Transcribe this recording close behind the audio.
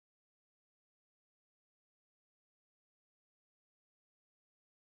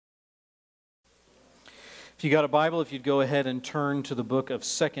If you got a Bible, if you'd go ahead and turn to the book of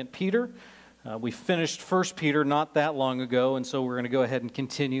 2 Peter. We finished 1 Peter not that long ago, and so we're going to go ahead and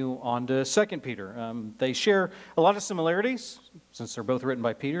continue on to 2 Peter. They share a lot of similarities, since they're both written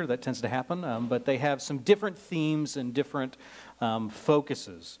by Peter. That tends to happen, but they have some different themes and different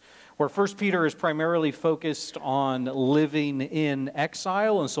focuses. Where 1 Peter is primarily focused on living in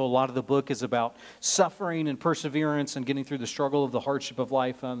exile, and so a lot of the book is about suffering and perseverance and getting through the struggle of the hardship of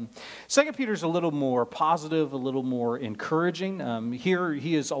life. 2 Peter is a little more positive, a little more encouraging. Here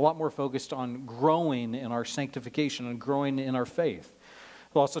he is a lot more focused on growing in our sanctification and growing in our faith.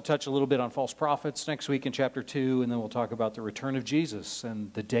 We'll also touch a little bit on false prophets next week in chapter 2, and then we'll talk about the return of Jesus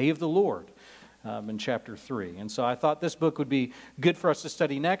and the day of the Lord. In chapter 3. And so I thought this book would be good for us to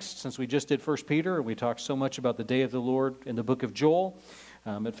study next, since we just did 1 Peter, and we talked so much about the day of the Lord in the book of Joel.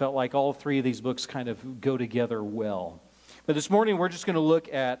 It felt like all three of these books kind of go together well. But this morning we're just going to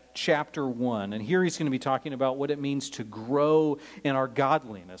look at chapter 1, and here he's going to be talking about what it means to grow in our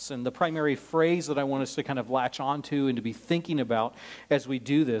godliness. And the primary phrase that I want us to kind of latch onto and to be thinking about as we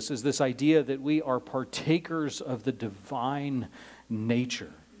do this is this idea that we are partakers of the divine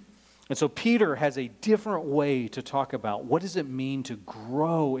nature. And so Peter has a different way to talk about what does it mean to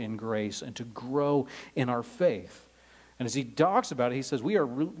grow in grace and to grow in our faith. And as he talks about it, he says we are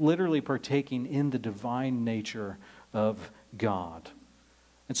literally partaking in the divine nature of God.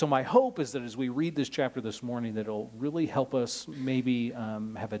 And so my hope is that as we read this chapter this morning, that it'll really help us maybe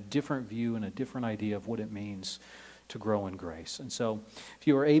have a different view and a different idea of what it means to grow in grace. And so if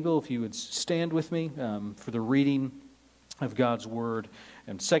you are able, if you would stand with me for the reading of God's Word.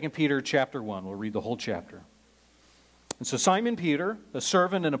 And 2 Peter chapter 1, we'll read the whole chapter. And so Simon Peter, a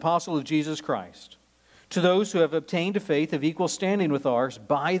servant and apostle of Jesus Christ, to those who have obtained a faith of equal standing with ours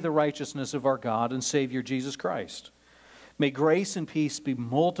by the righteousness of our God and Savior Jesus Christ, may grace and peace be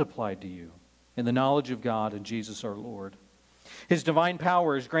multiplied to you in the knowledge of God and Jesus our Lord. His divine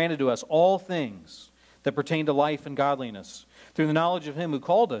power has granted to us all things that pertain to life and godliness, through the knowledge of Him who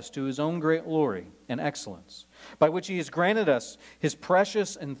called us to His own great glory and excellence, by which He has granted us His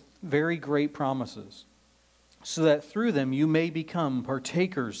precious and very great promises, so that through them you may become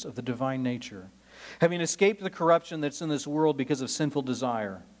partakers of the divine nature, having escaped the corruption that's in this world because of sinful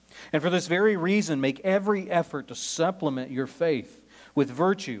desire. And for this very reason, make every effort to supplement your faith with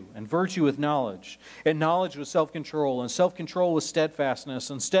virtue, and virtue with knowledge, and knowledge with self-control, and self-control with steadfastness,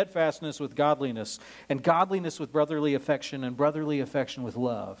 and steadfastness with godliness, and godliness with brotherly affection, and brotherly affection with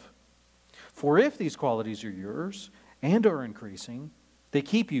love. For if these qualities are yours, and are increasing, they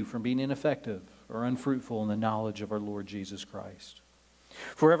keep you from being ineffective or unfruitful in the knowledge of our Lord Jesus Christ.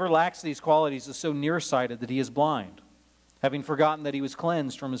 For whoever lacks these qualities is so nearsighted that he is blind, having forgotten that he was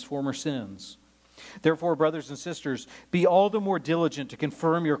cleansed from his former sins. Therefore, brothers and sisters, be all the more diligent to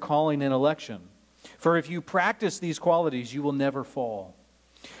confirm your calling and election. For if you practice these qualities, you will never fall.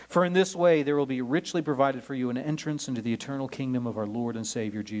 For in this way there will be richly provided for you an entrance into the eternal kingdom of our Lord and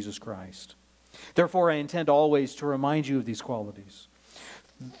Savior Jesus Christ. Therefore, I intend always to remind you of these qualities.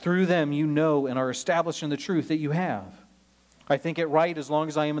 Through them you know and are established in the truth that you have. I think it right, as long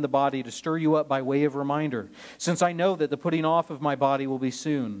as I am in the body, to stir you up by way of reminder, since I know that the putting off of my body will be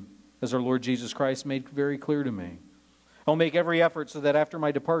soon, as our Lord Jesus Christ made very clear to me. I'll make every effort so that after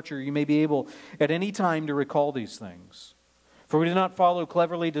my departure you may be able at any time to recall these things. For we did not follow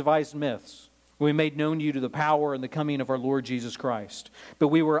cleverly devised myths. We made known to you the power and the coming of our Lord Jesus Christ. But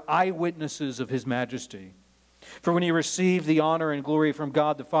we were eyewitnesses of His majesty. For when He received the honor and glory from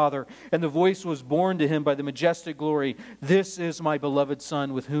God the Father, and the voice was borne to Him by the majestic glory, "This is my beloved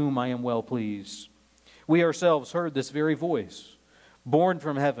Son, with whom I am well pleased." We ourselves heard this very voice, born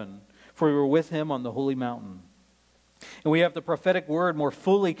from heaven, for we were with Him on the holy mountain. And we have the prophetic word more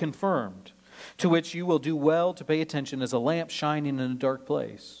fully confirmed, to which you will do well to pay attention as a lamp shining in a dark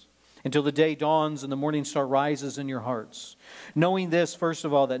place, until the day dawns and the morning star rises in your hearts. Knowing this, first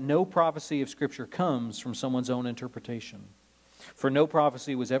of all, that no prophecy of Scripture comes from someone's own interpretation. For no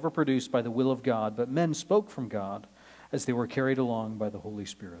prophecy was ever produced by the will of God, but men spoke from God as they were carried along by the Holy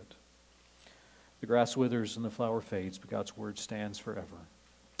Spirit. The grass withers and the flower fades, but God's word stands forever.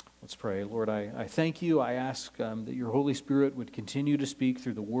 Let's pray. Lord, I thank you. I ask that your Holy Spirit would continue to speak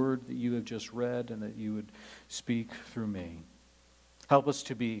through the word that you have just read, and that you would speak through me. Help us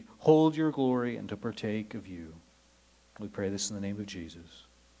to behold your glory and to partake of you. We pray this in the name of Jesus.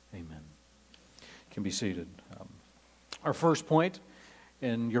 Amen. You can be seated. Our first point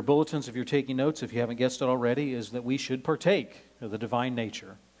in your bulletins, if you're taking notes, if you haven't guessed it already, is that we should partake of the divine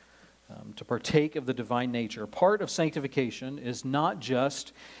nature. To partake of the divine nature. Part of sanctification is not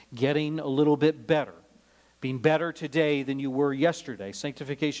just getting a little bit better being better today than you were yesterday.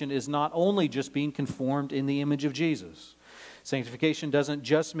 Sanctification is not only just being conformed in the image of Jesus. Sanctification doesn't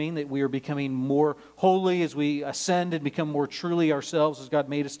just mean that we are becoming more holy as we ascend and become more truly ourselves as God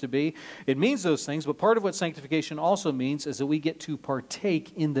made us to be. It means those things, but part of what sanctification also means is that we get to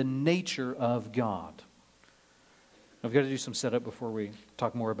partake in the nature of God. I've got to do some setup before we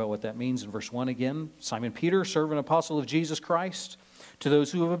talk more about what that means. In verse 1 again, Simon Peter, servant and apostle of Jesus Christ, to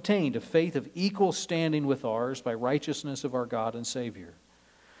those who have obtained a faith of equal standing with ours by righteousness of our God and Savior.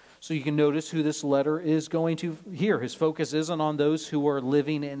 So you can notice who this letter is going to here. His focus isn't on those who are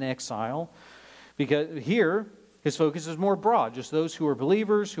living in exile, because here his focus is more broad, just those who are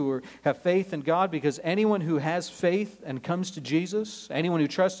believers, have faith in God, because anyone who has faith and comes to Jesus, anyone who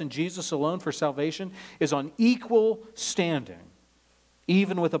trusts in Jesus alone for salvation, is on equal standing,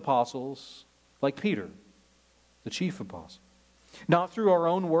 even with apostles like Peter, the chief apostle. Not through our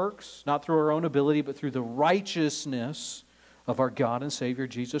own works, not through our own ability, but through the righteousness of our God and Savior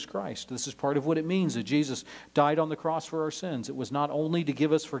Jesus Christ. This is part of what it means that Jesus died on the cross for our sins. It was not only to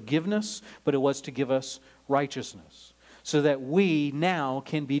give us forgiveness, but it was to give us righteousness, so that we now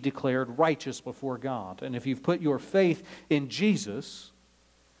can be declared righteous before God. And if you've put your faith in Jesus,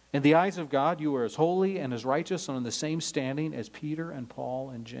 in the eyes of God, you are as holy and as righteous and on the same standing as Peter and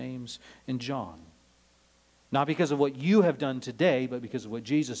Paul and James and John. Not because of what you have done today, but because of what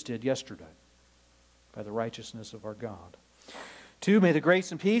Jesus did yesterday, by the righteousness of our God. 2, may the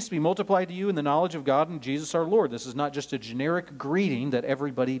grace and peace be multiplied to you in the knowledge of God and Jesus our Lord. This is not just a generic greeting that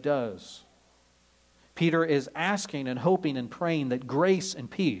everybody does. Peter is asking and hoping and praying that grace and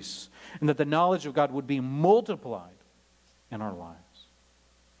peace and that the knowledge of God would be multiplied in our lives.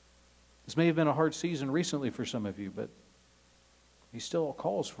 This may have been a hard season recently for some of you, but he still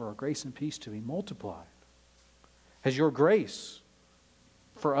calls for our grace and peace to be multiplied. Has your grace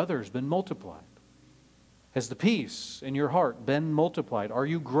for others been multiplied? Has the peace in your heart been multiplied? Are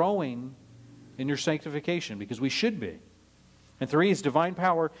you growing in your sanctification? Because we should be. And 3, His divine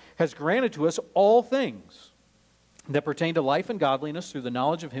power has granted to us all things that pertain to life and godliness through the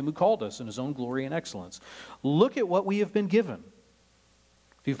knowledge of Him who called us in His own glory and excellence. Look at what we have been given.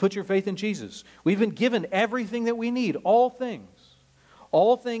 If you've put your faith in Jesus, we've been given everything that we need, all things.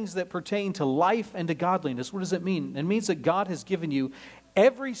 All things that pertain to life and to godliness. What does it mean? It means that God has given you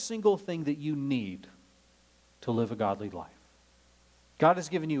every single thing that you need to live a godly life. God has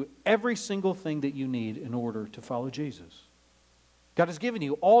given you every single thing that you need in order to follow Jesus. God has given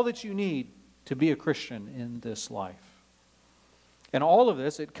you all that you need to be a Christian in this life. And all of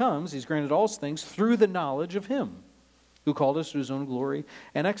this, it comes, He's granted all things through the knowledge of Him who called us to His own glory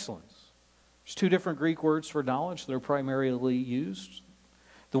and excellence. There's 2 different Greek words for knowledge that are primarily used.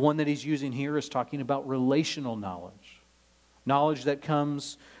 The one that he's using here is talking about relational knowledge. Knowledge that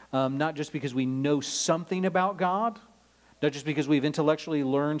comes not just because we know something about God, not just because we've intellectually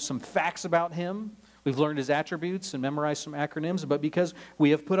learned some facts about Him, we've learned His attributes and memorized some acronyms, but because we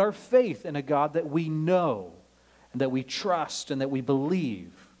have put our faith in a God that we know and that we trust and that we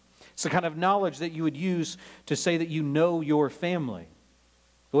believe. It's the kind of knowledge that you would use to say that you know your family.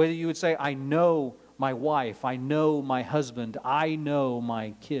 The way that you would say, I know my wife, I know my husband, I know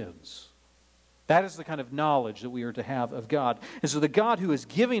my kids. That is the kind of knowledge that we are to have of God. And so the God who is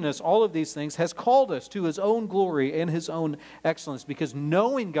giving us all of these things has called us to His own glory and His own excellence, because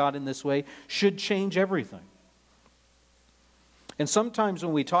knowing God in this way should change everything. And sometimes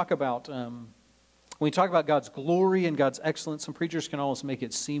when we talk about God's glory and God's excellence, some preachers can almost make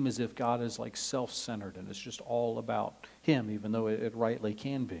it seem as if God is like self-centered and it's just all about Him, even though it rightly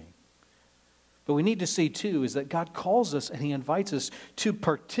can be. But we need to see, too, is that God calls us and He invites us to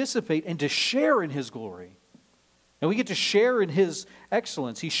participate and to share in His glory. And we get to share in His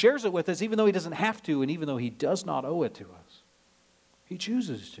excellence. He shares it with us even though He doesn't have to and even though He does not owe it to us. He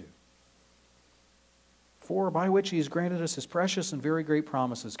chooses to. For by which He has granted us His precious and very great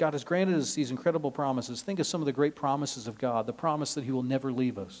promises. God has granted us these incredible promises. Think of some of the great promises of God. The promise that He will never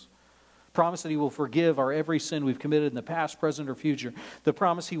leave us. Promise that He will forgive our every sin we've committed in the past, present, or future. The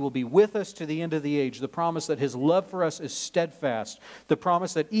promise He will be with us to the end of the age. The promise that His love for us is steadfast. The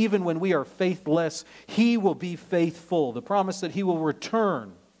promise that even when we are faithless, He will be faithful. The promise that He will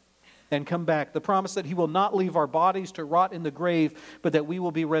return and come back. The promise that He will not leave our bodies to rot in the grave, but that we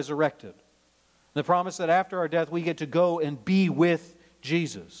will be resurrected. The promise that after our death we get to go and be with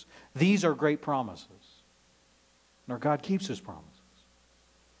Jesus. These are great promises. And our God keeps His promises.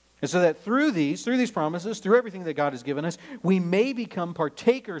 And so that through these promises, through everything that God has given us, we may become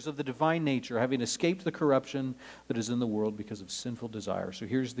partakers of the divine nature, having escaped the corruption that is in the world because of sinful desire. So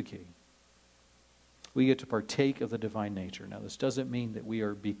here's the key. We get to partake of the divine nature. Now, this doesn't mean that we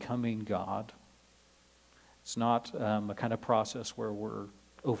are becoming God. It's not a kind of process where we're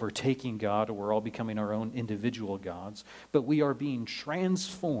overtaking God or we're all becoming our own individual gods, but we are being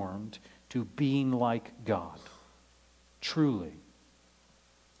transformed to being like God, truly.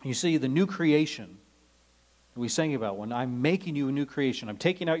 You see, the new creation we sang about, when I'm making you a new creation, I'm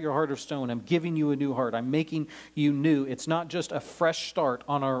taking out your heart of stone, I'm giving you a new heart, I'm making you new. It's not just a fresh start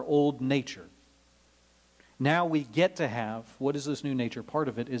on our old nature. Now we get to have, what is this new nature? Part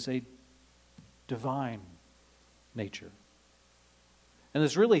of it is a divine nature. And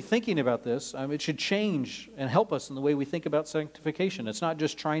it's really thinking about this, it should change and help us in the way we think about sanctification. It's not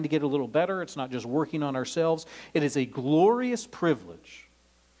just trying to get a little better, it's not just working on ourselves. It is a glorious privilege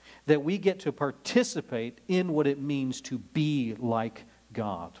that we get to participate in what it means to be like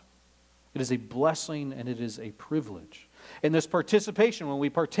God. It is a blessing and it is a privilege. And this participation, when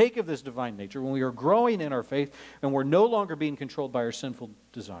we partake of this divine nature, when we are growing in our faith and we're no longer being controlled by our sinful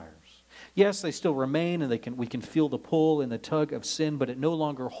desires. Yes, they still remain and we can feel the pull and the tug of sin, but it no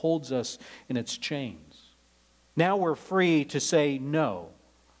longer holds us in its chains. Now we're free to say no.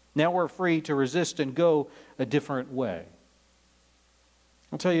 Now we're free to resist and go a different way.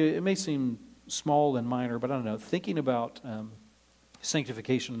 I'll tell you, it may seem small and minor, but I don't know. Thinking about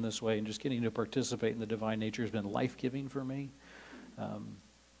sanctification in this way and just getting to participate in the divine nature has been life-giving for me.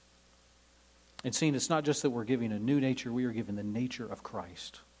 And seeing it's not just that we're giving a new nature, we are given the nature of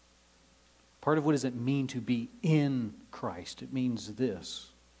Christ. Part of what does it mean to be in Christ? It means this.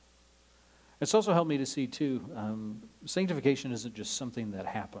 It's also helped me to see, too, sanctification isn't just something that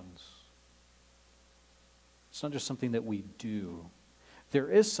happens. It's not just something that we do. There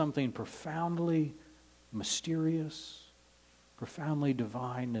is something profoundly mysterious, profoundly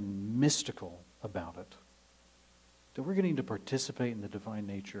divine and mystical about it. That we're getting to participate in the divine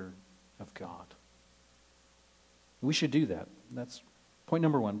nature of God. We should do that. That's point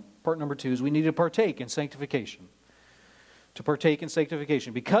number one. Part number two is we need to partake in sanctification. To partake in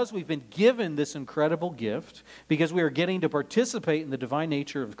sanctification. Because we've been given this incredible gift, because we are getting to participate in the divine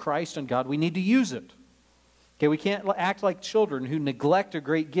nature of Christ and God, we need to use it. Okay, we can't act like children who neglect a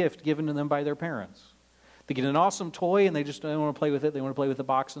great gift given to them by their parents. They get an awesome toy and they just don't want to play with it. They want to play with the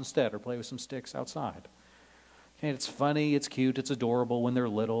box instead or play with some sticks outside. Okay, it's funny, it's cute, it's adorable when they're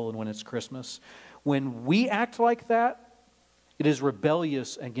little and when it's Christmas. When we act like that, it is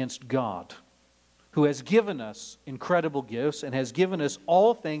rebellious against God, who has given us incredible gifts and has given us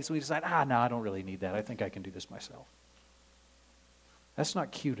all things. And we decide, no, I don't really need that. I think I can do this myself. That's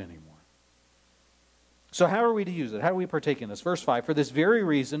not cute anymore. So how are we to use it? How do we partake in this? Verse 5, for this very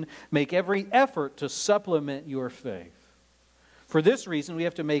reason, make every effort to supplement your faith. For this reason, we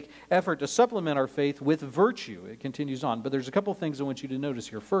have to make effort to supplement our faith with virtue. It continues on. But there's a couple things I want you to notice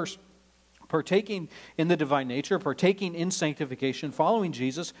here. First, partaking in the divine nature, partaking in sanctification, following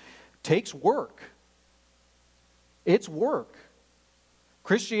Jesus, takes work. It's work.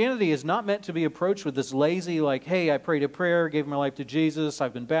 Christianity is not meant to be approached with this lazy, like, hey, I prayed a prayer, gave my life to Jesus,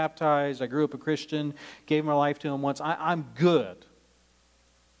 I've been baptized, I grew up a Christian, gave my life to Him once, I'm good.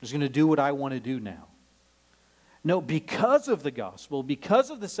 I'm just going to do what I want to do now. No, because of the gospel,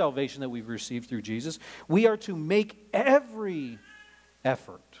 because of the salvation that we've received through Jesus, we are to make every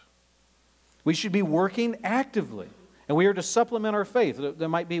effort. We should be working actively. And we are to supplement our faith. There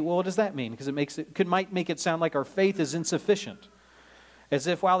might be, well, what does that mean? Because might make it sound like our faith is insufficient. As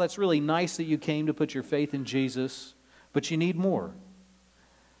if, wow, that's really nice that you came to put your faith in Jesus, but you need more.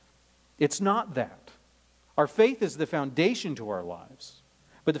 It's not that. Our faith is the foundation to our lives.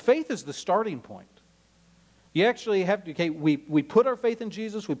 But the faith is the starting point. You actually have to, okay, we put our faith in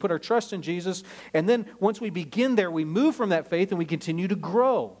Jesus, we put our trust in Jesus, and then once we begin there, we move from that faith and we continue to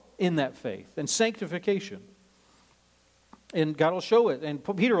grow in that faith and sanctification. And God will show it, and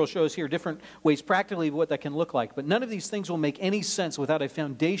Peter will show us here different ways practically what that can look like. But none of these things will make any sense without a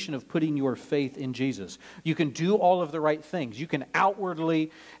foundation of putting your faith in Jesus. You can do all of the right things. You can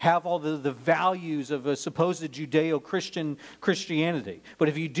outwardly have all the values of a supposed Judeo-Christian Christianity. But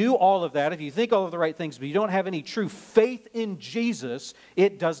if you do all of that, if you think all of the right things, but you don't have any true faith in Jesus,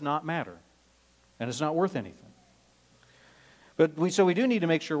 it does not matter. And it's not worth anything. So we do need to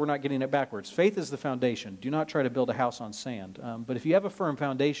make sure we're not getting it backwards. Faith is the foundation. Do not try to build a house on sand. But if you have a firm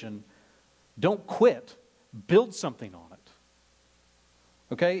foundation, don't quit. Build something on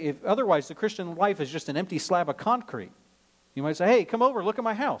it. Okay? Otherwise, the Christian life is just an empty slab of concrete. You might say, hey, come over, look at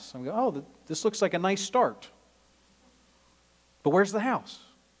my house. I'm going, oh, this looks like a nice start. But where's the house?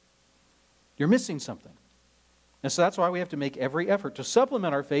 You're missing something. And so that's why we have to make every effort to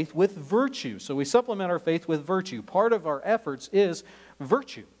supplement our faith with virtue. So we supplement our faith with virtue. Part of our efforts is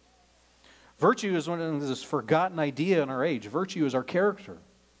virtue. Virtue is one of this forgotten idea in our age. Virtue is our character.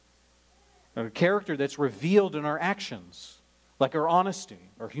 A character that's revealed in our actions, like our honesty,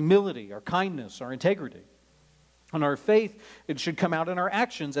 our humility, our kindness, our integrity. And our faith, it should come out in our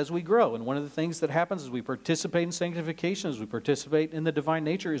actions as we grow. And one of the things that happens as we participate in sanctification, as we participate in the divine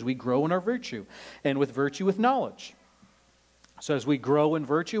nature, is we grow in our virtue. And with virtue, with knowledge. So as we grow in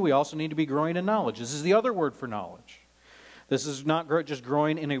virtue, we also need to be growing in knowledge. This is the other word for knowledge. This is not just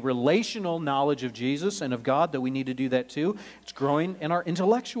growing in a relational knowledge of Jesus and of God, though we need to do that too. It's growing in our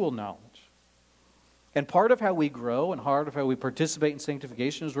intellectual knowledge. And part of how we grow and part of how we participate in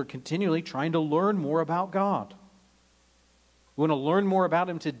sanctification is we're continually trying to learn more about God. We want to learn more about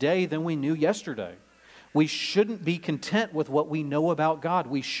Him today than we knew yesterday. We shouldn't be content with what we know about God.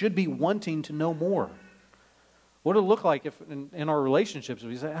 We should be wanting to know more. What would it look like if in our relationships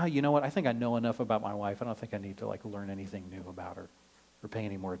we say, oh, you know what, I think I know enough about my wife. I don't think I need to learn anything new about her or pay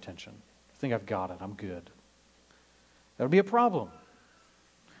any more attention. I think I've got it. I'm good. That would be a problem.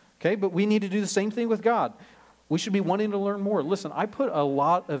 Okay, but we need to do the same thing with God. We should be wanting to learn more. Listen, I put a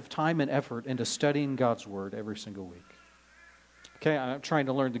lot of time and effort into studying God's Word every single week. Okay, I'm trying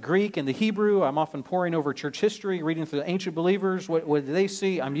to learn the Greek and the Hebrew. I'm often poring over church history, reading through the ancient believers. What do they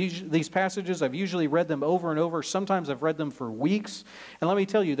see? These passages, I've usually read them over and over. Sometimes I've read them for weeks. And let me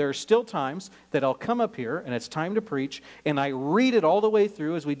tell you, there are still times that I'll come up here and it's time to preach, and I read it all the way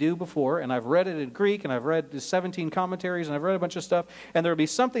through as we do before, and I've read it in Greek, and I've read the 17 commentaries, and I've read a bunch of stuff, and there'll be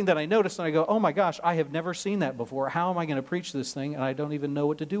something that I notice, and I go, oh my gosh, I have never seen that before. How am I going to preach this thing? And I don't even know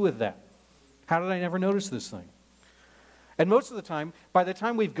what to do with that. How did I never notice this thing? And most of the time, by the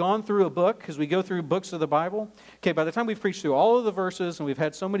time we've gone through a book, because we go through books of the Bible, okay, by the time we've preached through all of the verses and we've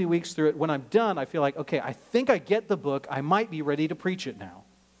had so many weeks through it, when I'm done, I feel like, okay, I think I get the book. I might be ready to preach it now.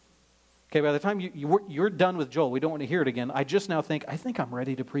 Okay, by the time you're done with Joel, we don't want to hear it again. I just now think, I think I'm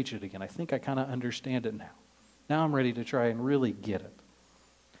ready to preach it again. I think I kind of understand it now. Now I'm ready to try and really get it.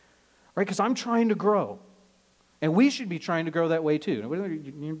 Right, because I'm trying to grow. And we should be trying to grow that way too.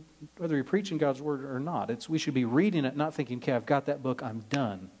 Whether you're preaching God's Word or not, we should be reading it, not thinking, okay, I've got that book, I'm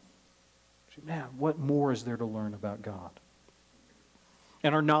done. Man, what more is there to learn about God?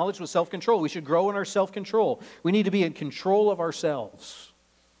 And our knowledge with self-control. We should grow in our self-control. We need to be in control of ourselves.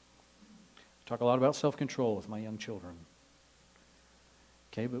 I talk a lot about self-control with my young children.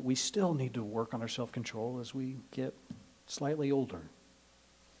 Okay, but we still need to work on our self-control as we get slightly older.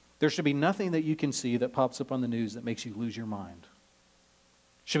 There should be nothing that you can see that pops up on the news that makes you lose your mind.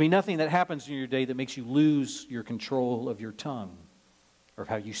 Should be nothing that happens in your day that makes you lose your control of your tongue or of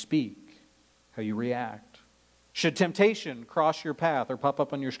how you speak, how you react. Should temptation cross your path or pop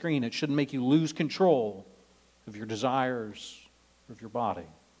up on your screen, it shouldn't make you lose control of your desires or of your body.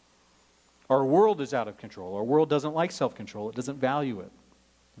 Our world is out of control. Our world doesn't like self-control. It doesn't value it.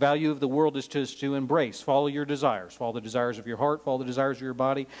 The value of the world is to embrace, follow your desires, follow the desires of your heart, follow the desires of your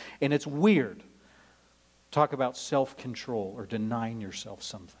body. And it's weird. Talk about self-control or denying yourself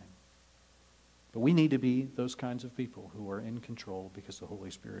something. But we need to be those kinds of people who are in control because the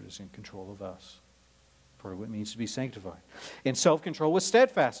Holy Spirit is in control of us. Part of what it means to be sanctified. In self-control with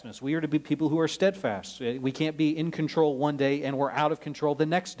steadfastness. We are to be people who are steadfast. We can't be in control one day and we're out of control the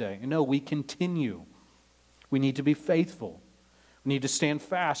next day. No, we continue. We need to be faithful. We need to stand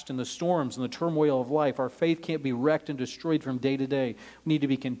fast in the storms and the turmoil of life. Our faith can't be wrecked and destroyed from day to day. We need to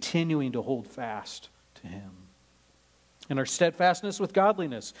be continuing to hold fast to Him. And our steadfastness with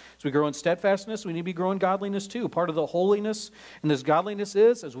godliness. As we grow in steadfastness, we need to be growing godliness too. Part of the holiness and this godliness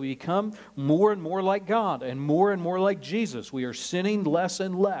is as we become more and more like God and more like Jesus. We are sinning less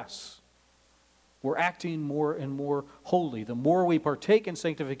and less. We're acting more and more holy. The more we partake in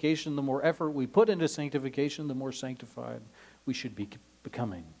sanctification, the more effort we put into sanctification, the more sanctified we should be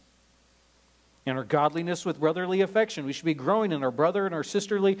becoming. And our godliness with brotherly affection. We should be growing in our brother and our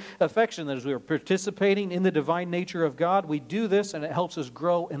sisterly affection. That as we are participating in the divine nature of God, we do this and it helps us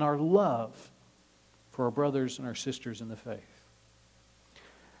grow in our love for our brothers and our sisters in the faith.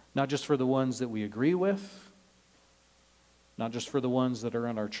 Not just for the ones that we agree with, not just for the ones that are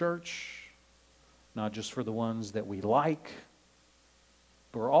in our church, not just for the ones that we like,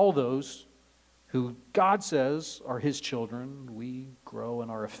 but for all those who God says are His children. We grow in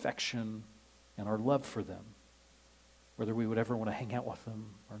our affection and our love for them, whether we would ever want to hang out with them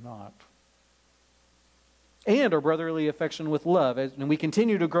or not. And our brotherly affection with love. And we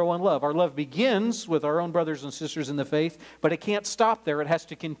continue to grow in love. Our love begins with our own brothers and sisters in the faith, but it can't stop there. It has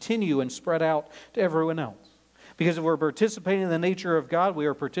to continue and spread out to everyone else. Because if we're participating in the nature of God, we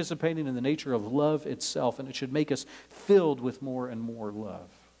are participating in the nature of love itself, and it should make us filled with more and more love.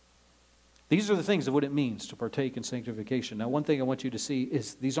 These are the things of what it means to partake in sanctification. Now, one thing I want you to see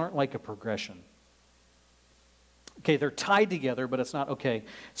is these aren't like a progression. Okay, they're tied together, but it's not, okay,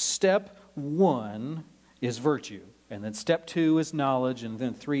 step 1 is virtue. And then step 2 is knowledge, and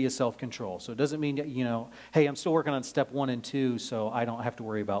then 3 is self-control. So it doesn't mean, hey, I'm still working on step 1 and 2, so I don't have to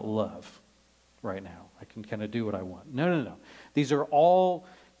worry about love right now. I can kind of do what I want. No. These are all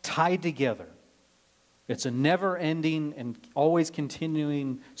tied together. It's a never-ending and always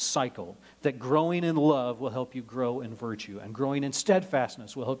continuing cycle that growing in love will help you grow in virtue, and growing in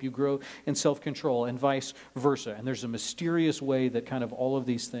steadfastness will help you grow in self-control, and vice versa. And there's a mysterious way that kind of all of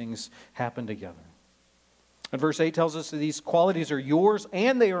these things happen together. And verse 8 tells us that these qualities are yours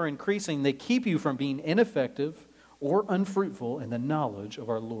and they are increasing. They keep you from being ineffective or unfruitful in the knowledge of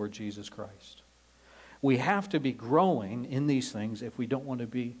our Lord Jesus Christ. We have to be growing in these things if we don't want to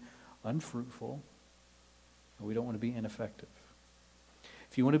be unfruitful or we don't want to be ineffective.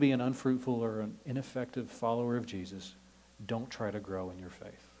 If you want to be an unfruitful or an ineffective follower of Jesus, don't try to grow in your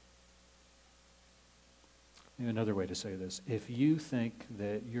faith. Maybe another way to say this: if you think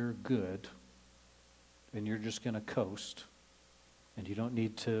that you're good and you're just going to coast, and you don't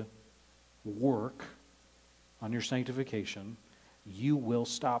need to work on your sanctification, you will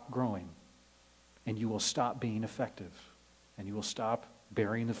stop growing, and you will stop being effective, and you will stop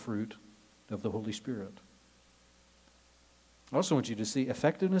bearing the fruit of the Holy Spirit. I also want you to see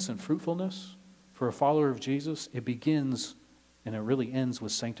effectiveness and fruitfulness for a follower of Jesus. It begins and it really ends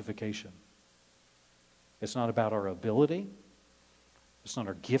with sanctification. It's not about our ability. It's not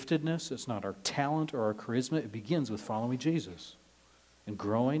our giftedness, it's not our talent or our charisma. It begins with following Jesus and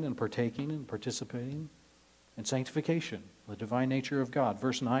growing and partaking and participating in sanctification, the divine nature of God.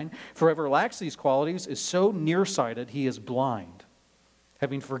 Verse 9, for whoever lacks these qualities is so nearsighted he is blind,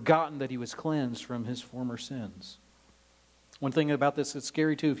 having forgotten that he was cleansed from his former sins. One thing about this that's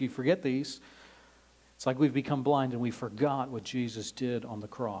scary too, if you forget these, it's like we've become blind and we forgot what Jesus did on the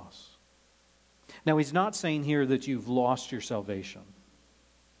cross. Now, he's not saying here that you've lost your salvation.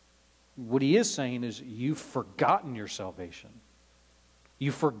 What he is saying is you've forgotten your salvation.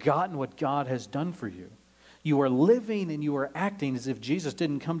 You've forgotten what God has done for you. You are living and you are acting as if Jesus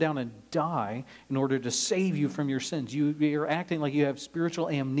didn't come down and die in order to save you from your sins. You're acting like you have spiritual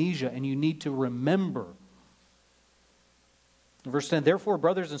amnesia and you need to remember. Verse 10, therefore,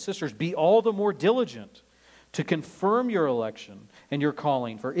 brothers and sisters, be all the more diligent to confirm your election and your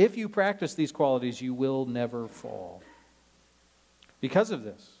calling. For if you practice these qualities, you will never fall. Because of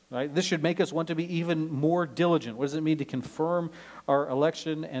this, right? This should make us want to be even more diligent. What does it mean to confirm our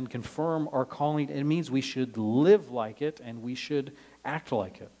election and confirm our calling? It means we should live like it and we should act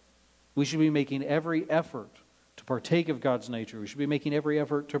like it. We should be making every effort to partake of God's nature. We should be making every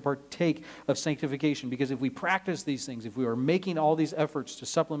effort to partake of sanctification, because if we practice these things, if we are making all these efforts to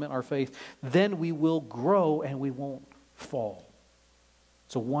supplement our faith, then we will grow and we won't fall.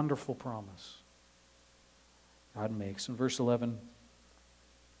 It's a wonderful promise God makes. In verse 11,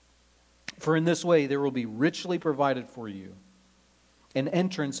 for in this way there will be richly provided for you an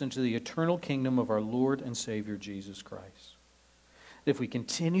entrance into the eternal kingdom of our Lord and Savior Jesus Christ. If we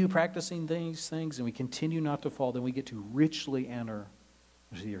continue practicing these things and we continue not to fall, then we get to richly enter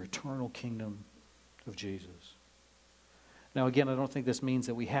into the eternal kingdom of Jesus. Now again, I don't think this means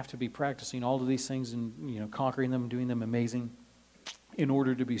that we have to be practicing all of these things and conquering them, doing them amazing in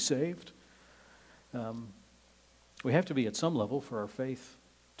order to be saved. We have to be at some level for our faith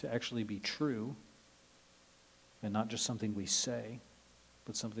to actually be true and not just something we say,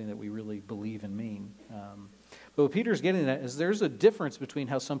 but something that we really believe and mean. But what Peter's getting at is there's a difference between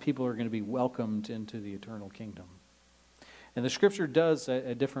how some people are going to be welcomed into the eternal kingdom. And the Scripture does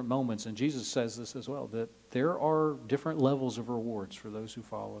at different moments, and Jesus says this as well, that there are different levels of rewards for those who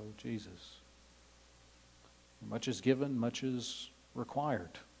follow Jesus. Much is given, much is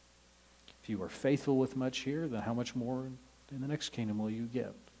required. If you are faithful with much here, then how much more in the next kingdom will you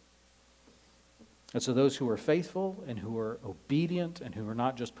get? And so those who are faithful and who are obedient and who are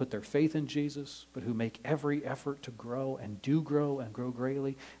not just put their faith in Jesus, but who make every effort to grow and do grow and grow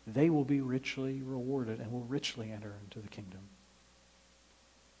greatly, they will be richly rewarded and will richly enter into the kingdom.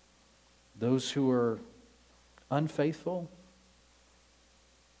 Those who are unfaithful,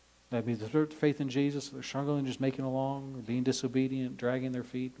 that means their faith in Jesus, they're struggling, just making along, or being disobedient, dragging their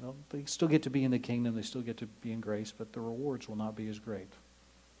feet, well, they still get to be in the kingdom, they still get to be in grace, but the rewards will not be as great.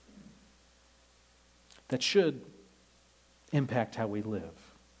 That should impact how we live.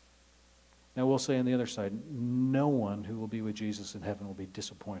 Now we'll say on the other side, no one who will be with Jesus in heaven will be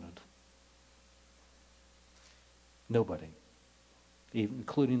disappointed. Nobody. Even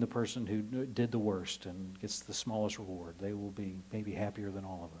including the person who did the worst and gets the smallest reward. They will be maybe happier than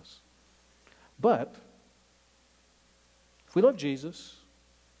all of us. But if we love Jesus,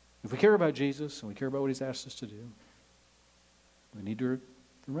 if we care about Jesus and we care about what he's asked us to do, we need to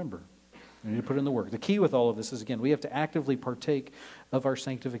remember We need to put in the work. The key with all of this is, again, we have to actively partake of our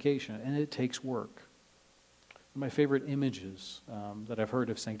sanctification, and it takes work. One of my favorite images that I've heard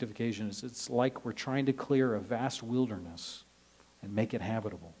of sanctification is it's like we're trying to clear a vast wilderness and make it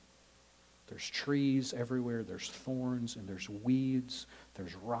habitable. There's trees everywhere, there's thorns, and there's weeds,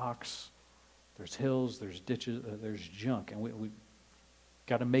 there's rocks, there's hills, there's ditches, there's junk, and we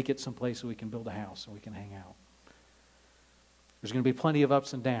got to make it someplace so we can build a house and we can hang out. There's going to be plenty of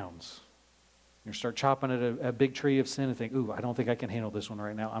ups and downs. You start chopping at a big tree of sin and think, ooh, I don't think I can handle this one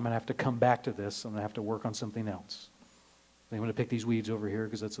right now. I'm going to have to come back to this. I'm going to have to work on something else. I'm going to pick these weeds over here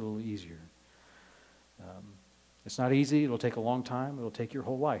because that's a little easier. It's not easy. It'll take a long time. It'll take your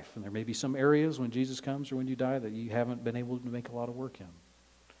whole life. And there may be some areas when Jesus comes or when you die that you haven't been able to make a lot of work in.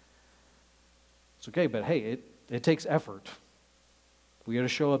 It's okay, but hey, it takes effort. We got to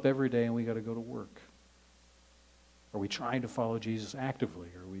show up every day and we got to go to work. Are we trying to follow Jesus actively,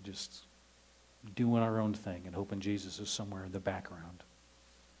 or are we just doing our own thing and hoping Jesus is somewhere in the background?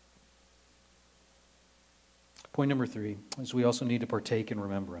 Point number 3 is we also need to partake in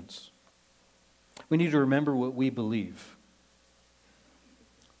remembrance. We need to remember what we believe.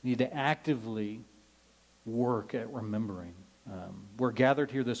 We need to actively work at remembering. We're gathered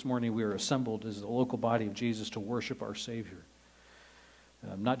here this morning. We are assembled as the local body of Jesus to worship our Savior.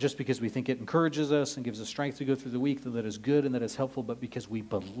 Not just because we think it encourages us and gives us strength to go through the week, that is good and that is helpful, but because we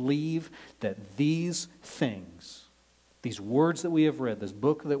believe that these things, these words that we have read, this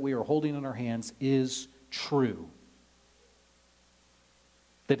book that we are holding in our hands is true.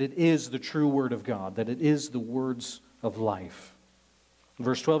 That it is the true Word of God, that it is the words of life. In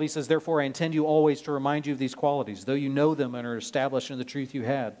verse 12, he says, therefore I intend you always to remind you of these qualities, though you know them and are established in the truth you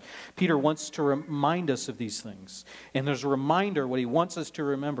had. Peter wants to remind us of these things. And there's a reminder, what he wants us to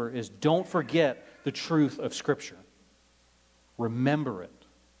remember is don't forget the truth of Scripture. Remember it.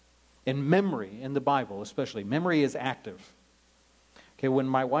 And memory, in the Bible especially, memory is active. Okay, when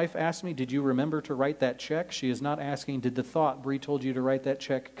my wife asked me, did you remember to write that check? She is not asking, did the thought, Bree told you to write that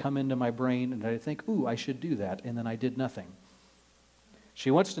check, come into my brain, and I think, ooh, I should do that, and then I did nothing.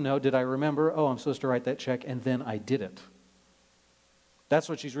 She wants to know, did I remember, oh, I'm supposed to write that check, and then I did it. That's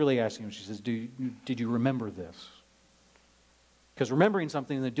what she's really asking when she says, did you remember this? Because remembering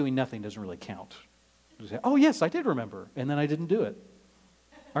something and then doing nothing doesn't really count. You say, oh, yes, I did remember, and then I didn't do it.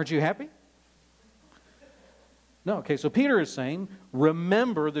 Aren't you happy? No, okay, so Peter is saying,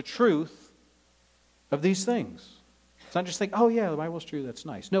 remember the truth of these things. It's not just think, oh, yeah, the Bible's true, that's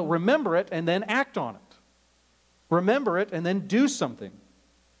nice. No, remember it and then act on it. Remember it and then do something.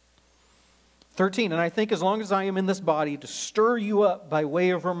 13, and I think as long as I am in this body to stir you up by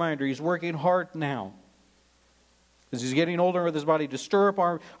way of reminder. He's working hard now. As he's getting older with his body, to stir up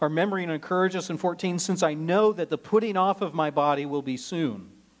our memory and encourage us. In 14, since I know that the putting off of my body will be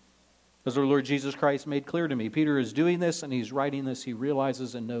soon. As our Lord Jesus Christ made clear to me. Peter is doing this and he's writing this. He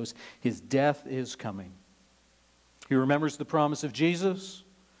realizes and knows his death is coming. He remembers the promise of Jesus,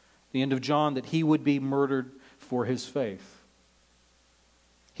 the end of John, that he would be murdered for his faith.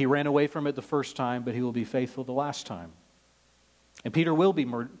 He ran away from it the first time, but he will be faithful the last time. And Peter will be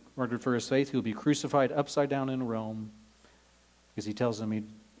murdered for his faith. He will be crucified upside down in Rome because he tells them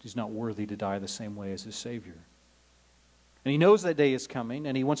he's not worthy to die the same way as his Savior. And he knows that day is coming,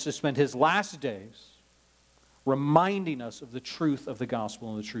 and he wants to spend his last days reminding us of the truth of the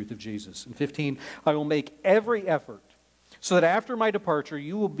gospel and the truth of Jesus. In 15, I will make every effort so that after my departure,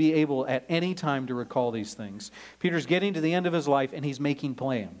 you will be able at any time to recall these things. Peter's getting to the end of his life, and he's making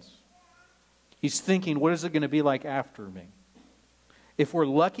plans. He's thinking, what is it going to be like after me? If we're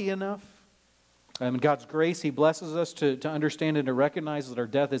lucky enough, in God's grace, he blesses us to understand and to recognize that our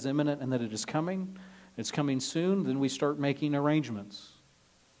death is imminent and that it is coming. It's coming soon. Then we start making arrangements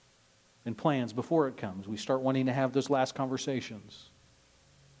and plans before it comes. We start wanting to have those last conversations.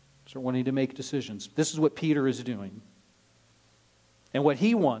 Start wanting to make decisions. This is what Peter is doing. And what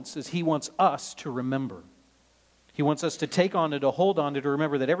he wants is he wants us to remember. He wants us to take on it, to hold on to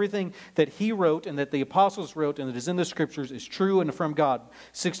remember that everything that he wrote and that the apostles wrote and that is in the Scriptures is true and from God.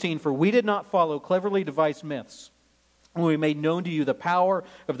 16, for we did not follow cleverly devised myths when we made known to you the power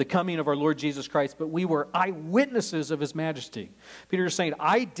of the coming of our Lord Jesus Christ, but we were eyewitnesses of his majesty. Peter is saying,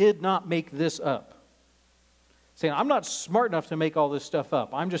 I did not make this up. Saying, I'm not smart enough to make all this stuff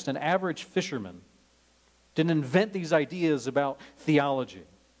up. I'm just an average fisherman. Didn't invent these ideas about theology.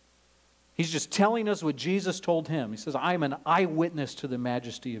 He's just telling us what Jesus told him. He says, I'm an eyewitness to the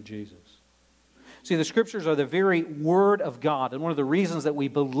majesty of Jesus. See, the Scriptures are the very Word of God. And one of the reasons that we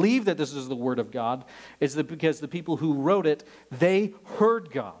believe that this is the Word of God is that because the people who wrote it, they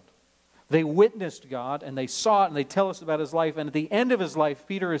heard God. They witnessed God, and they saw it, and they tell us about his life. And at the end of his life,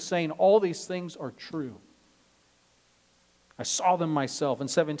 Peter is saying all these things are true. I saw them myself. In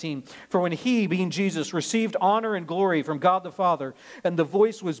 17, for when he, being Jesus, received honor and glory from God the Father, and the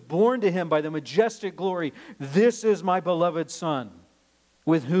voice was borne to him by the majestic glory, this is my beloved Son,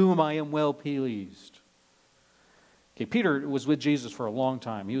 with whom I am well pleased. Okay, Peter was with Jesus for a long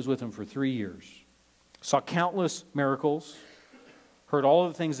time. He was with him for 3 years. Saw countless miracles. Heard all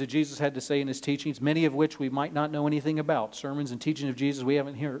of the things that Jesus had to say in his teachings, many of which we might not know anything about. Sermons and teaching of Jesus we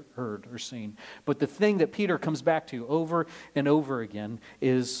haven't heard or seen. But the thing that Peter comes back to over and over again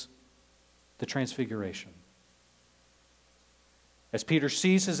is the transfiguration. As Peter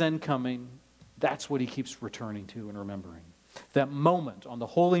sees his end coming, that's what he keeps returning to and remembering. That moment on the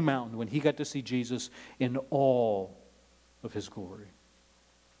holy mountain when he got to see Jesus in all of his glory.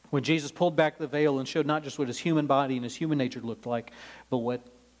 When Jesus pulled back the veil and showed not just what his human body and his human nature looked like, but what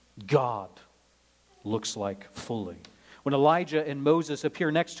God looks like fully. When Elijah and Moses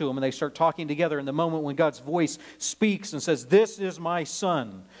appear next to him and they start talking together in the moment when God's voice speaks and says, this is my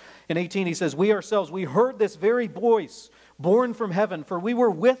Son. In 18 he says, we ourselves, we heard this very voice born from heaven, for we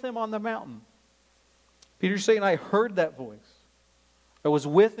were with him on the mountain. Peter's saying, I heard that voice. I was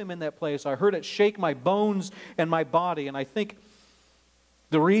with him in that place. I heard it shake my bones and my body. And I think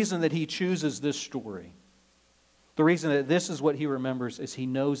the reason that he chooses this story, the reason that this is what he remembers, is he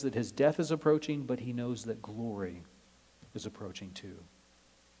knows that his death is approaching, but he knows that glory is approaching too.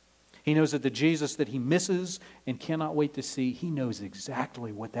 He knows that the Jesus that he misses and cannot wait to see, he knows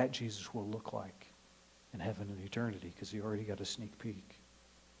exactly what that Jesus will look like in heaven and eternity, because he already got a sneak peek.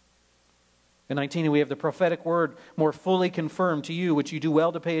 In 19, we have the prophetic word more fully confirmed to you, which you do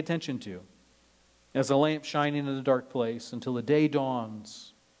well to pay attention to, as a lamp shining in a dark place until the day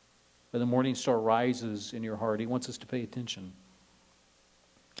dawns and the morning star rises in your heart. He wants us to pay attention.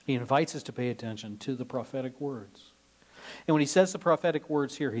 He invites us to pay attention to the prophetic words. And when he says the prophetic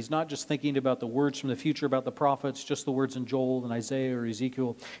words here, he's not just thinking about the words from the future about the prophets, just the words in Joel and Isaiah or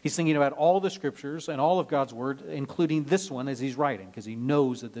Ezekiel. He's thinking about all the scriptures and all of God's word, including this one as he's writing, because he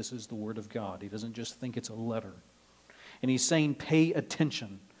knows that this is the word of God. He doesn't just think it's a letter. And he's saying, pay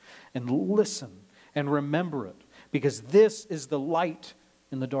attention and listen and remember it, because this is the light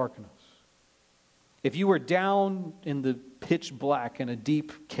in the darkness. If you were down in the pitch black in a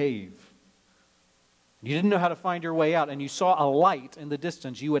deep cave, you didn't know how to find your way out, and you saw a light in the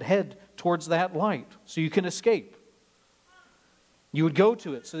distance, you would head towards that light so you can escape. You would go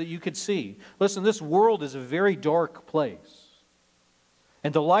to it so that you could see. Listen, this world is a very dark place.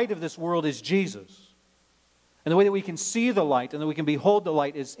 And the light of this world is Jesus. And the way that we can see the light and that we can behold the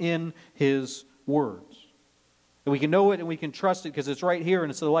light is in his words. And we can know it and we can trust it because it's right here and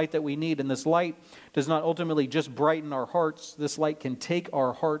it's the light that we need. And this light does not ultimately just brighten our hearts. This light can take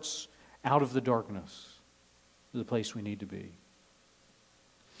our hearts out of the darkness to the place we need to be.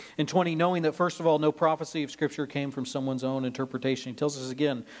 In 20, knowing that first of all, no prophecy of Scripture came from someone's own interpretation. He tells us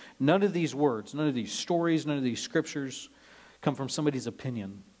again, none of these words, none of these stories, none of these Scriptures come from somebody's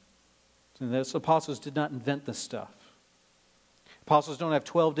opinion. And the apostles did not invent this stuff. Apostles don't have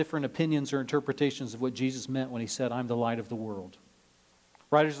 12 different opinions or interpretations of what Jesus meant when he said, I'm the light of the world.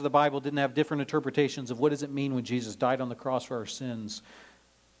 Writers of the Bible didn't have different interpretations of what does it mean when Jesus died on the cross for our sins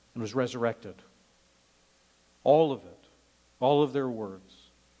and was resurrected. All of it, all of their words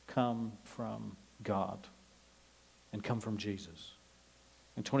come from God and come from Jesus.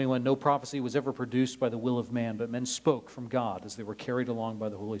 In 21, no prophecy was ever produced by the will of man, but men spoke from God as they were carried along by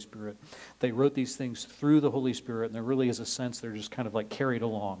the Holy Spirit. They wrote these things through the Holy Spirit, and there really is a sense they're just kind of like carried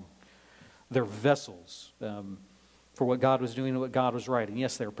along. They're vessels for what God was doing and what God was writing.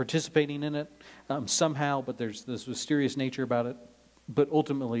 Yes, they're participating in it somehow, but there's this mysterious nature about it. But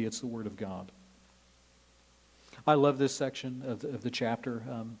ultimately, it's the Word of God. I love this section of the chapter.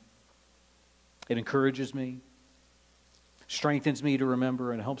 It encourages me, strengthens me to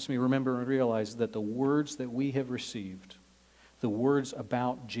remember, and helps me remember and realize that the words that we have received, the words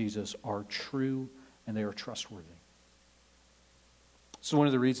about Jesus, are true and they are trustworthy. So one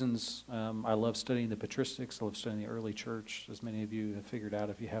of the reasons I love studying the patristics, I love studying the early church, as many of you have figured out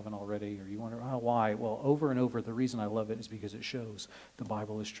if you haven't already, or you wonder, oh, why? Well, over and over, the reason I love it is because it shows the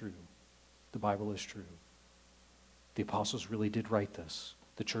Bible is true. The Bible is true. The apostles really did write this.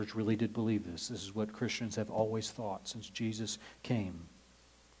 The church really did believe this. This is what Christians have always thought since Jesus came.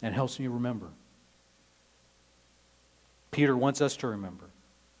 And it helps me remember. Peter wants us to remember.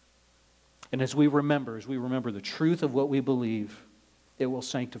 And as we remember the truth of what we believe, it will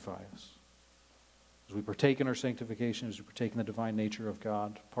sanctify us. As we partake in our sanctification, as we partake in the divine nature of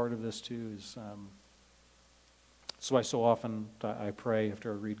God, part of this too is That's why so often I pray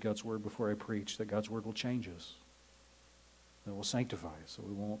after I read God's Word before I preach that God's Word will change us, that it will sanctify us, so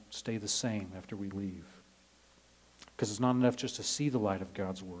we won't stay the same after we leave. Because it's not enough just to see the light of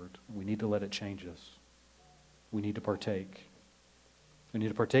God's Word. We need to let it change us. We need to partake. We need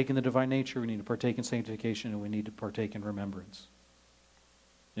to partake in the divine nature, we need to partake in sanctification, and we need to partake in remembrance.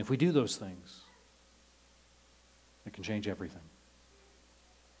 And if we do those things, it can change everything.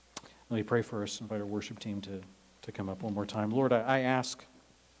 Let me pray first, invite our worship team to come up one more time. Lord, I ask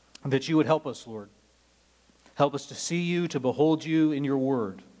that you would help us, Lord. Help us to see you, to behold you in your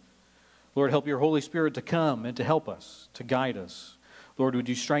word. Lord, help your Holy Spirit to come and to help us, to guide us. Lord, would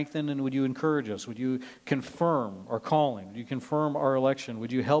you strengthen and would you encourage us? Would you confirm our calling? Would you confirm our election?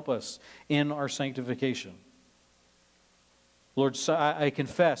 Would you help us in our sanctification? Lord, I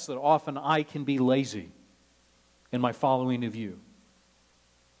confess that often I can be lazy in my following of you.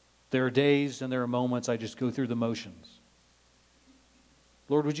 There are days and there are moments I just go through the motions.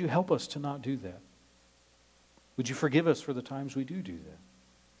 Lord, would you help us to not do that? Would you forgive us for the times we do that?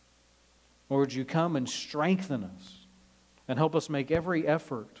 Or would you come and strengthen us and help us make every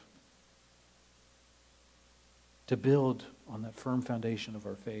effort to build on that firm foundation of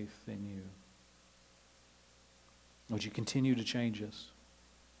our faith in you? Would you continue to change us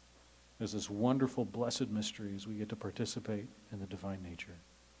as this wonderful, blessed mystery as we get to participate in the divine nature?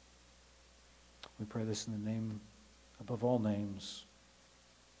 We pray this in the name above all names,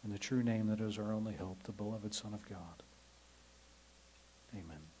 in the true name that is our only hope, the beloved Son of God.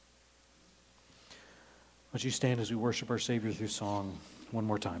 Amen. Would you stand as we worship our Savior through song one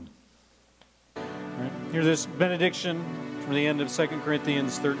more time? All right. Hear this benediction from the end of 2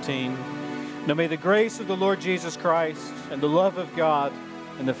 Corinthians 13. Now may the grace of the Lord Jesus Christ and the love of God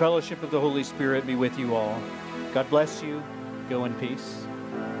and the fellowship of the Holy Spirit be with you all. God bless you. Go in peace.